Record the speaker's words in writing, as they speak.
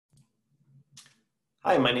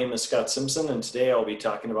Hi, my name is Scott Simpson, and today I'll be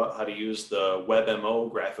talking about how to use the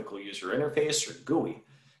WebMO graphical user interface, or GUI.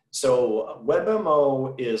 So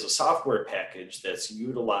WebMO is a software package that's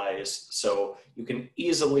utilized so you can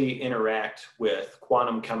easily interact with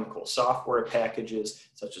quantum chemical software packages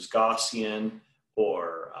such as Gaussian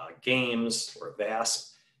or games or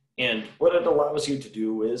VASP. And what it allows you to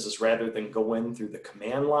do is rather than go in through the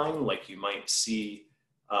command line like you might see,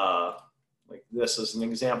 like this is an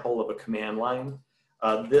example of a command line.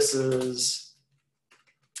 This is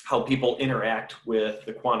how people interact with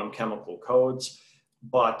the quantum chemical codes.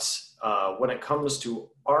 But when it comes to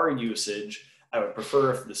our usage, I would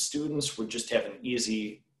prefer if the students would just have an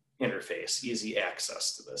easy interface, easy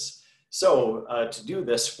access to this. So to do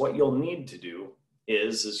this, what you'll need to do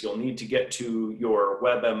is you'll need to get to your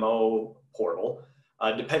WebMO portal.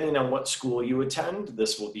 Depending on what school you attend,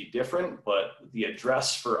 this will be different, but the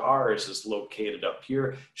address for ours is located up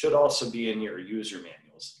here, should also be in your user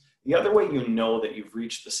manuals. The other way you know that you've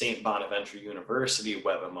reached the St. Bonaventure University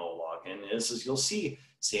WebMO login is you'll see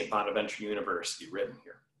St. Bonaventure University written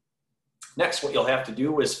here. Next, what you'll have to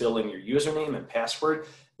do is fill in your username and password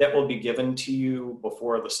that will be given to you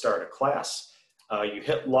before the start of class. You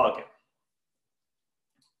hit login.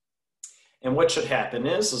 And what should happen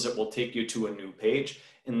is it will take you to a new page.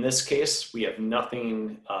 In this case, we have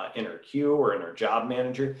nothing in our queue or in our job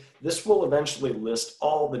manager. This will eventually list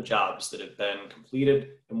all the jobs that have been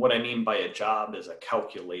completed. And what I mean by a job is a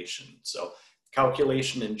calculation. So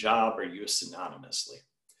calculation and job are used synonymously.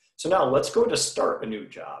 So now let's go to start a new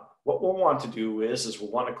job. What we'll want to do is we'll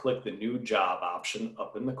want to click the new job option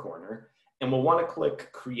up in the corner, and we'll want to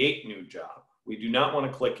click create new job. We do not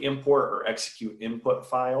want to click import or execute input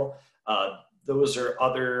file. Those are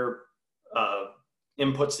other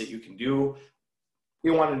inputs that you can do.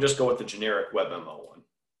 We want to just go with the generic WebMO one.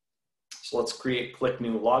 So let's click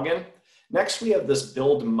new login. Next, we have this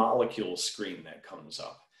build molecule screen that comes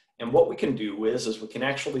up. And what we can do is we can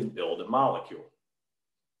actually build a molecule.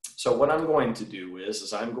 So what I'm going to do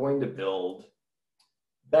is I'm going to build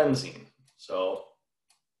benzene. So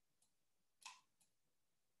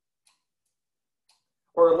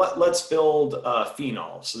or let's build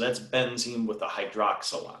phenol. So that's benzene with a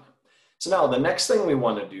hydroxyl on it. So now the next thing we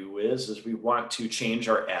want to do is we want to change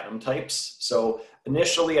our atom types. So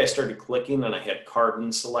initially I started clicking and I had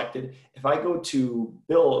carbon selected. If I go to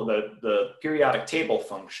build the periodic table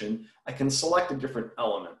function, I can select a different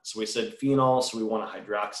element. So we said phenol, so we want a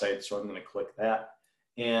hydroxide, so I'm going to click that.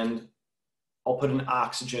 And I'll put an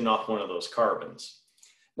oxygen off one of those carbons.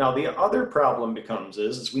 Now, the other problem becomes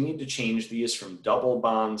is we need to change these from double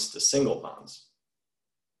bonds to single bonds.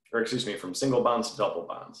 Or excuse me, from single bonds to double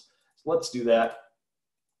bonds. So let's do that.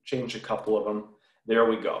 Change a couple of them. There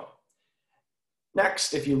we go.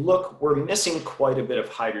 Next, if you look, we're missing quite a bit of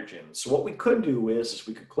hydrogen. So what we could do is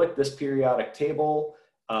we could click this periodic table,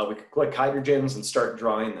 we could click hydrogens and start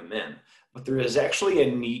drawing them in. But there is actually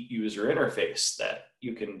a neat user interface that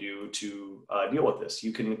you can do to deal with this.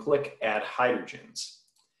 You can click add hydrogens.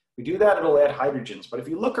 We do that, it'll add hydrogens, but if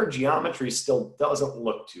you look, our geometry still doesn't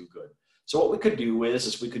look too good. So what we could do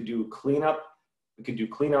is we could do cleanup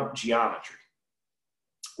geometry,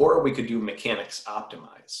 or we could do mechanics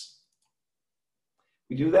optimize.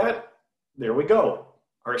 We do that, there we go.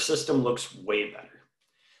 Our system looks way better.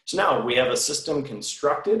 So now we have a system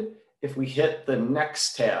constructed. If we hit the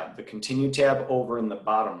next tab, the continue tab over in the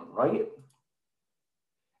bottom right,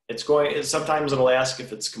 sometimes it'll ask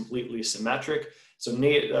if it's completely symmetric. So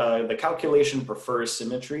the calculation prefers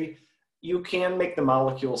symmetry. You can make the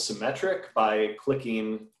molecule symmetric by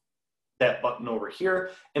clicking that button over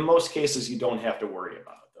here. In most cases, you don't have to worry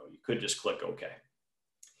about it though. You could just click OK.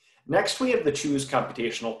 Next, we have the choose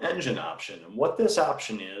computational engine option. And what this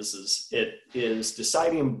option is it is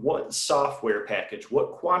deciding what software package,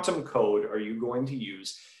 what quantum code are you going to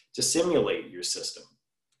use to simulate your system.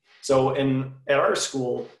 So at our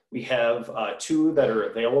school, we have two that are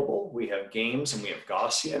available. We have games and we have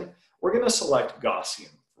Gaussian. We're going to select Gaussian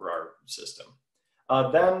for our system.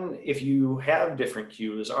 Then if you have different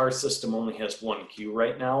queues, our system only has one queue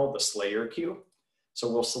right now, the Slayer queue.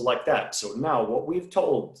 So we'll select that. So now what we've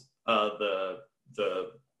told the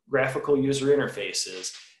graphical user interface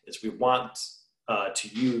is we want to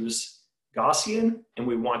use Gaussian, and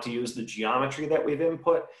we want to use the geometry that we've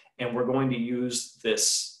input, and we're going to use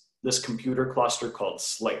this computer cluster called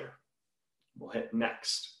Slayer. We'll hit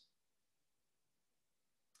next.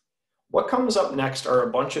 What comes up next are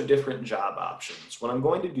a bunch of different job options. What I'm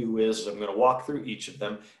going to do is I'm going to walk through each of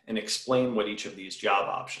them and explain what each of these job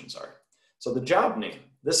options are. So the job name,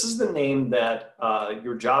 this is the name that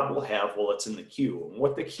your job will have while it's in the queue. And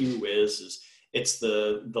what the queue is It's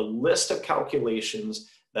the list of calculations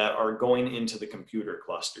that are going into the computer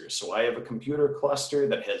cluster. So I have a computer cluster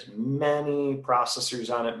that has many processors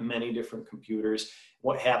on it, many different computers.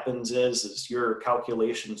 What happens is your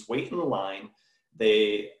calculations wait in line.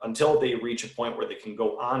 Until they reach a point where they can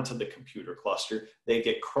go onto the computer cluster, they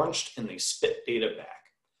get crunched and they spit data back.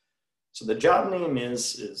 So the job name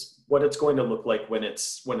is what it's going to look like when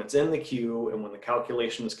it's in the queue and when the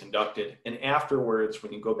calculation is conducted. And afterwards,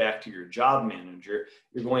 when you go back to your job manager,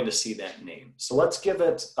 you're going to see that name. So let's give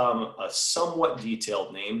it a somewhat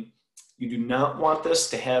detailed name. You do not want this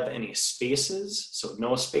to have any spaces, so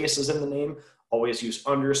no spaces in the name. Always use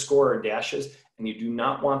underscore or dashes, and you do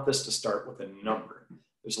not want this to start with a number.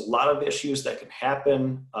 There's a lot of issues that can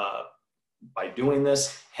happen by doing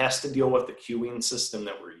this. Has to deal with the queuing system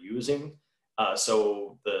that we're using.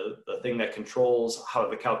 So the thing that controls how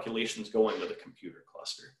the calculations go into the computer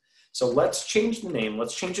cluster. So let's change the name.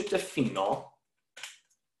 Let's change it to phenol.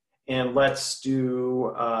 And let's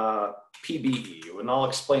do PBE. And I'll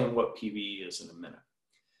explain what PBE is in a minute.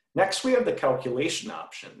 Next, we have the calculation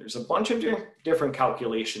option. There's a bunch of different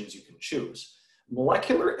calculations you can choose.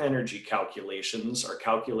 Molecular energy calculations are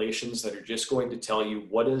calculations that are just going to tell you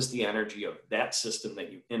what is the energy of that system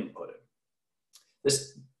that you inputted.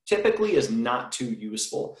 This typically is not too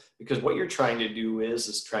useful because what you're trying to do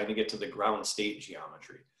is trying to get to the ground state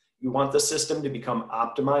geometry. You want the system to become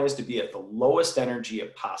optimized to be at the lowest energy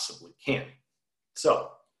it possibly can.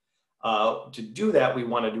 So to do that, we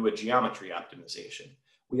want to do a geometry optimization.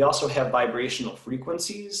 We also have vibrational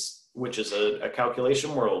frequencies, which is a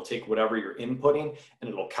calculation where it'll take whatever you're inputting and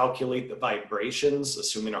it'll calculate the vibrations,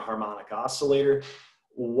 assuming a harmonic oscillator,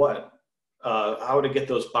 how to get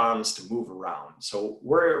those bonds to move around. So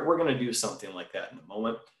we're going to do something like that in a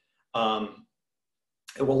moment.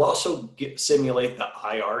 It will also simulate the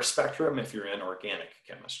IR spectrum if you're in organic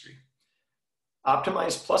chemistry.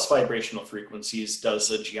 Optimize plus vibrational frequencies does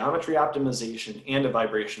a geometry optimization and a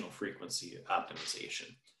vibrational frequency optimization.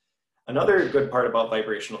 Another good part about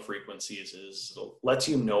vibrational frequencies is it lets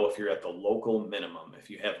you know if you're at the local minimum, if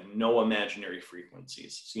you have no imaginary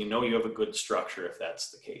frequencies. So you know you have a good structure if that's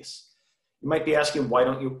the case. You might be asking, why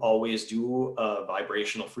don't you always do a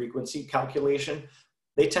vibrational frequency calculation?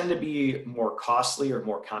 They tend to be more costly or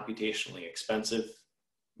more computationally expensive,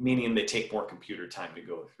 meaning they take more computer time to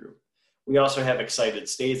go through. We also have excited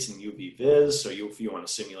states and UV vis. So if you want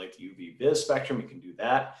to simulate the UV vis spectrum, you can do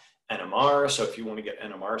that. NMR, so if you want to get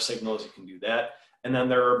NMR signals, you can do that. And then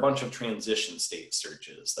there are a bunch of transition state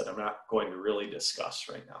searches that I'm not going to really discuss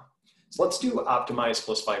right now. So let's do optimize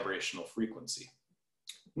plus vibrational frequency.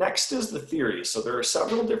 Next is the theory. So there are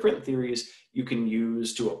several different theories you can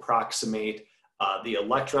use to approximate the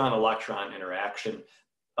electron-electron interaction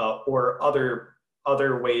or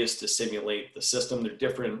other ways to simulate the system. They're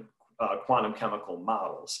different quantum chemical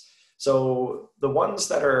models. So the ones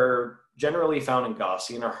that are generally found in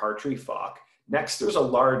Gaussian are Hartree-Fock. Next, there's a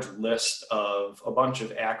large list of a bunch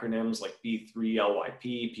of acronyms like B3, LYP,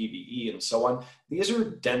 PBE, and so on. These are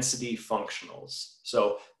density functionals.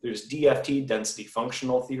 So there's DFT, density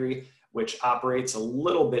functional theory, which operates a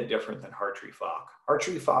little bit different than Hartree-Fock.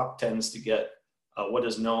 Hartree-Fock tends to get what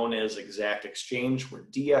is known as exact exchange, where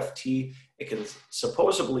DFT, it can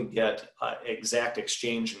supposedly get exact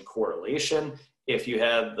exchange and correlation if you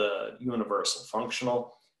had the universal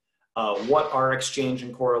functional. What are exchange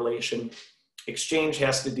and correlation? Exchange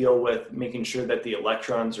has to deal with making sure that the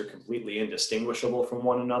electrons are completely indistinguishable from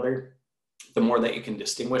one another. The more that you can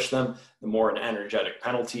distinguish them, the more an energetic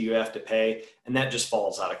penalty you have to pay, and that just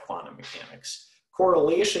falls out of quantum mechanics.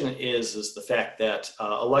 Correlation is the fact that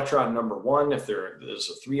electron number one, if there's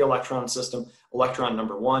a 3-electron system, electron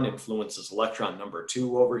number one influences electron number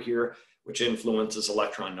 2 over here, which influences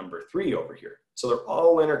electron number 3 over here. So they're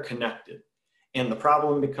all interconnected. And the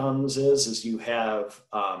problem becomes is you have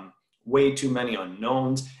way too many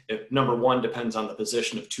unknowns. If number 1 depends on the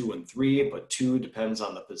position of 2 and 3, but 2 depends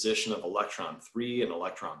on the position of electron 3 and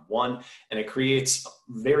electron 1, and it creates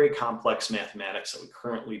very complex mathematics that we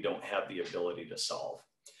currently don't have the ability to solve.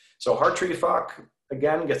 So Hartree-Fock,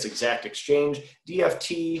 again, gets exact exchange.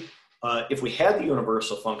 DFT, if we had the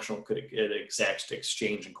universal functional, could get exact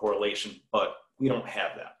exchange and correlation, but we don't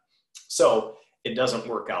have that. So it doesn't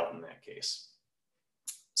work out in that case.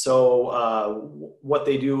 So what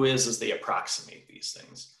they do is they approximate these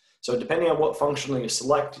things. So depending on what functional you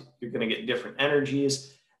select, you're going to get different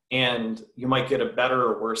energies, and you might get a better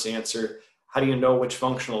or worse answer. How do you know which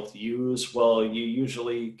functional to use? Well, you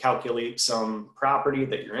usually calculate some property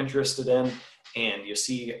that you're interested in, and you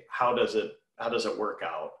see how does it work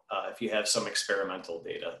out if you have some experimental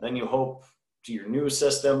data. Then you hope to your new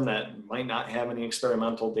system that might not have any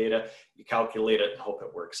experimental data. You calculate it and hope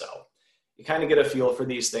it works out. You kind of get a feel for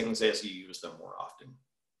these things as you use them more often.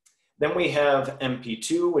 Then we have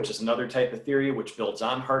MP2, which is another type of theory which builds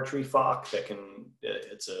on Hartree-Fock.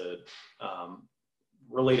 It's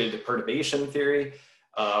related to perturbation theory.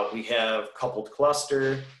 We have coupled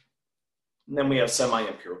cluster, and then we have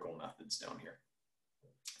semi-empirical methods down here.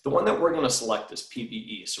 The one that we're going to select is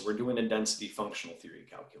PBE, so we're doing a density functional theory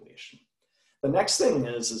calculation. The next thing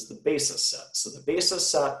is the basis set. So the basis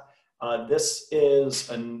set, this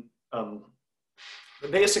is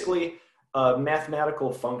basically a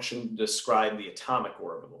mathematical function to describe the atomic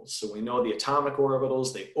orbitals. So we know the atomic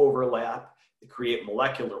orbitals, they overlap, they create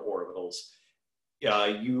molecular orbitals.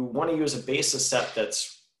 You want to use a basis set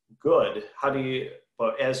that's good.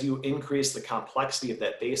 But as you increase the complexity of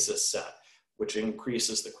that basis set, which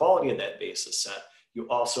increases the quality of that basis set, you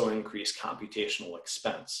also increase computational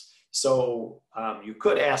expense. So you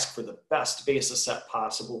could ask for the best basis set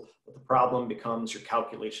possible, but the problem becomes your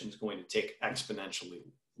calculation is going to take exponentially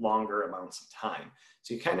longer amounts of time.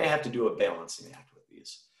 So you kind of have to do a balancing act with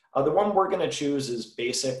these. The one we're going to choose is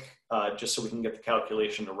basic, just so we can get the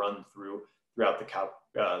calculation to run throughout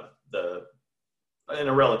in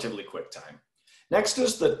a relatively quick time. Next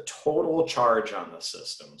is the total charge on the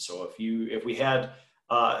system. So if we had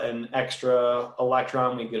an extra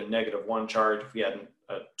electron, we get a -1 charge. If we had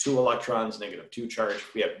 2 electrons, -2 charge.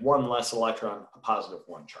 If we had 1 less electron, a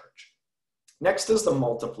 +1 charge. Next is the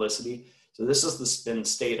multiplicity. So this is the spin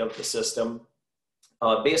state of the system.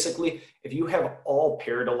 Basically, if you have all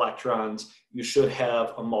paired electrons, you should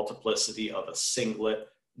have a multiplicity of a singlet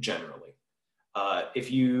generally.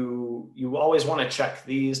 If you always want to check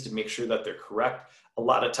these to make sure that they're correct. A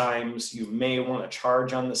lot of times you may want to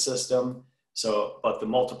charge on the system, but the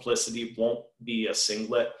multiplicity won't be a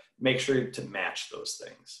singlet. Make sure to match those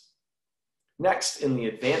things. Next, in the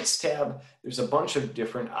advanced tab, there's a bunch of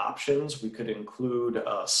different options. We could include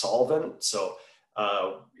a solvent. So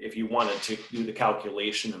if you wanted to do the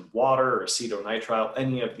calculation in water or acetonitrile,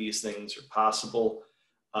 any of these things are possible.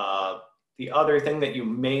 The other thing that you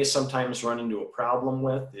may sometimes run into a problem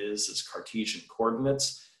with is Cartesian coordinates.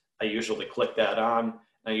 I usually click that on.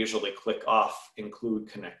 I usually click off include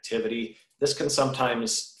connectivity. This can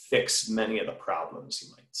sometimes fix many of the problems you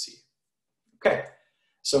might see. Okay,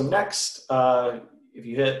 so next, if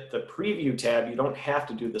you hit the preview tab, you don't have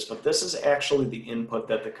to do this, but this is actually the input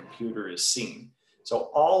that the computer is seeing. So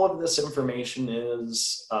all of this information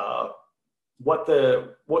is what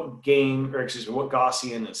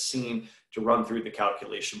Gaussian is seeing to run through the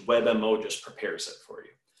calculation. WebMO just prepares it for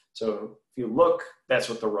you. So if you look, that's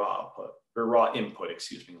what the raw input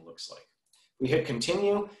looks like. We hit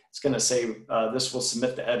continue, it's going to say this will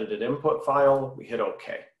submit the edited input file. We hit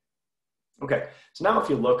OK. Okay, so now if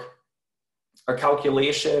you look, our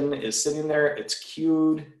calculation is sitting there, it's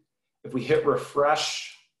queued. If we hit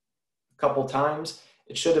refresh a couple times,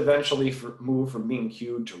 it should eventually move from being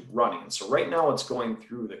queued to running. So right now it's going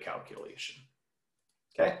through the calculation.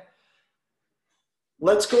 Okay,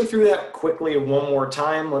 let's go through that quickly one more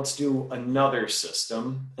time. Let's do another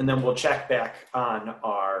system, and then we'll check back on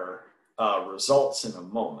our results in a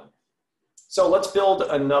moment. So let's build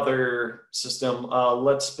another system.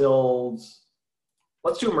 Let's do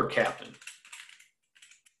mercaptan.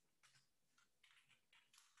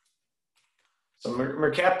 So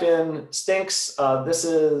mercaptan stinks. This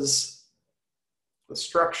is the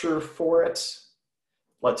structure for it.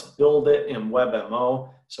 Let's build it in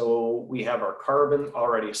WebMO. So we have our carbon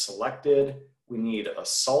already selected. We need a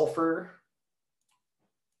sulfur.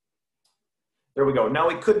 There we go. Now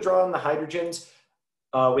we could draw in the hydrogens.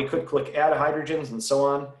 We could click add hydrogens and so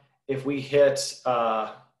on. If we hit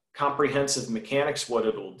comprehensive mechanics, what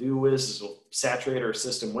it'll do is it'll saturate our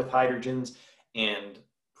system with hydrogens and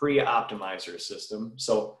pre-optimize our system.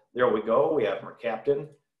 So there we go. We have mercaptan.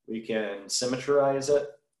 We can symmetrize it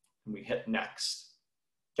and we hit next.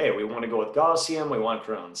 Okay, we want to go with Gaussian. We want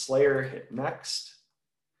to run Slayer, hit next.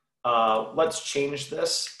 Let's change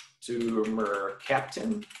this to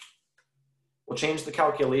mercaptan. We'll change the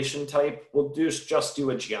calculation type. We'll just do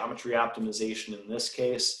a geometry optimization in this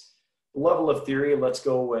case. The level of theory, let's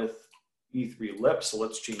go with B3 lip. So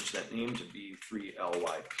let's change that name to B3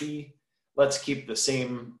 LYP. Let's keep the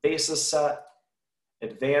same basis set.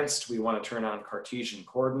 Advanced, we want to turn on Cartesian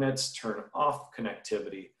coordinates, turn off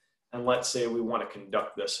connectivity. And let's say we want to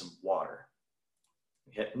conduct this in water.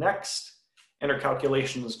 We hit next, and our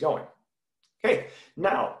calculation is going. Okay,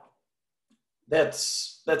 now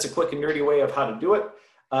that's a quick and dirty way of how to do it.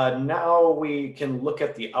 Now we can look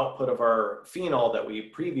at the output of our phenol that we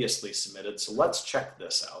previously submitted. So let's check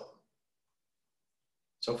this out.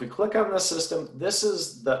 So if we click on this system, this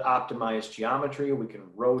is the optimized geometry. We can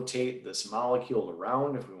rotate this molecule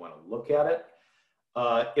around if we want to look at it.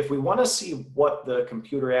 If we want to see what the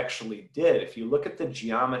computer actually did, if you look at the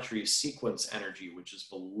geometry sequence energy, which is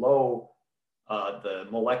below the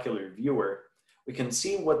molecular viewer, we can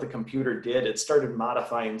see what the computer did. It started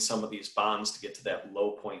modifying some of these bonds to get to that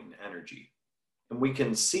low point in energy. And we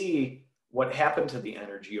can see what happened to the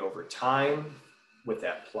energy over time with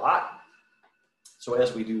that plot. So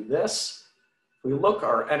as we do this, we look,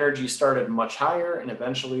 our energy started much higher and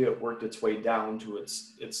eventually it worked its way down to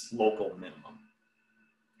its local minimum.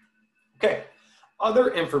 Okay,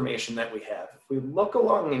 other information that we have. If we look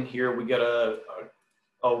along in here, we get a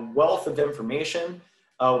wealth of information.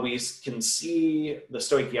 We can see the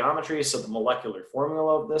stoichiometry, so the molecular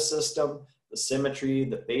formula of this system, the symmetry,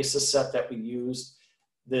 the basis set that we used,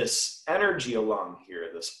 this energy along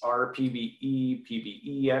here, this RPBE,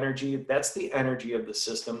 PBE energy, that's the energy of the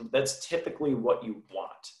system. That's typically what you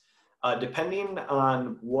want. Depending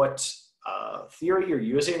on what theory you're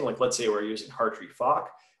using, like let's say we're using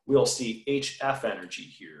Hartree-Fock, we'll see HF energy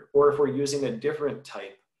here. Or if we're using a different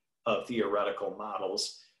type of theoretical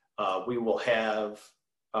models, we will have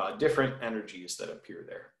different energies that appear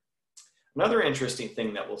there. Another interesting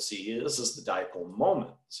thing that we'll see is the dipole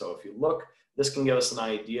moment. So if you look, this can give us an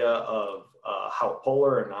idea of how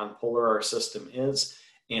polar or nonpolar our system is.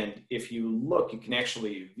 And if you look, you can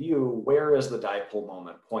actually view where is the dipole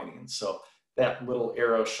moment pointing. So that little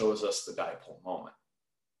arrow shows us the dipole moment.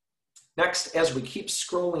 Next, as we keep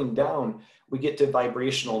scrolling down, we get to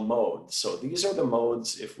vibrational modes. So these are the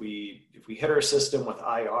modes, if we hit our system with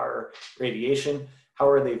IR radiation, how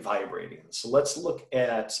are they vibrating? So let's look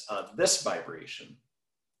at this vibration,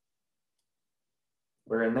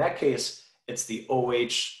 where in that case, it's the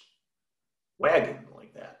OH wagon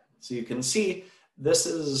like that. So you can see this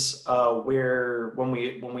is where when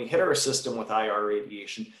we hit our system with IR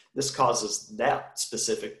radiation, this causes that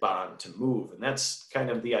specific bond to move. And that's kind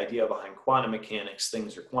of the idea behind quantum mechanics.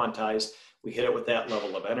 Things are quantized. We hit it with that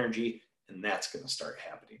level of energy, and that's going to start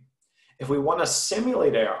happening. If we want to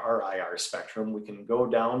simulate our IR spectrum, we can go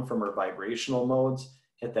down from our vibrational modes,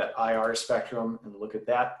 hit that IR spectrum, and look at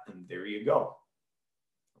that, and there you go.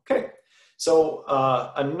 Okay, so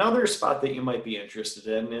another spot that you might be interested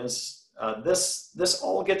in is this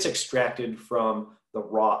all gets extracted from the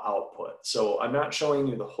raw output. So I'm not showing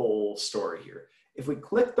you the whole story here. If we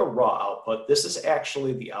click the raw output, this is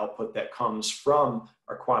actually the output that comes from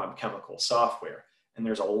our quantum chemical software. And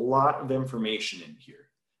there's a lot of information in here.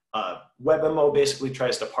 WebMO basically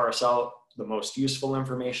tries to parse out the most useful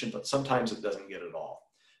information, but sometimes it doesn't get it all.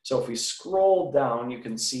 So if we scroll down, you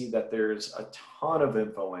can see that there's a ton of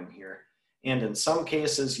info in here. And in some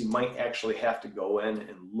cases, you might actually have to go in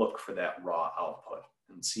and look for that raw output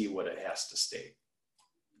and see what it has to state.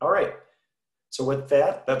 All right, so with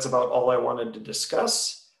that, that's about all I wanted to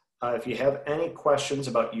discuss. If you have any questions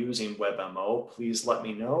about using WebMO, please let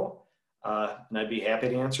me know, and I'd be happy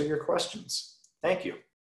to answer your questions. Thank you.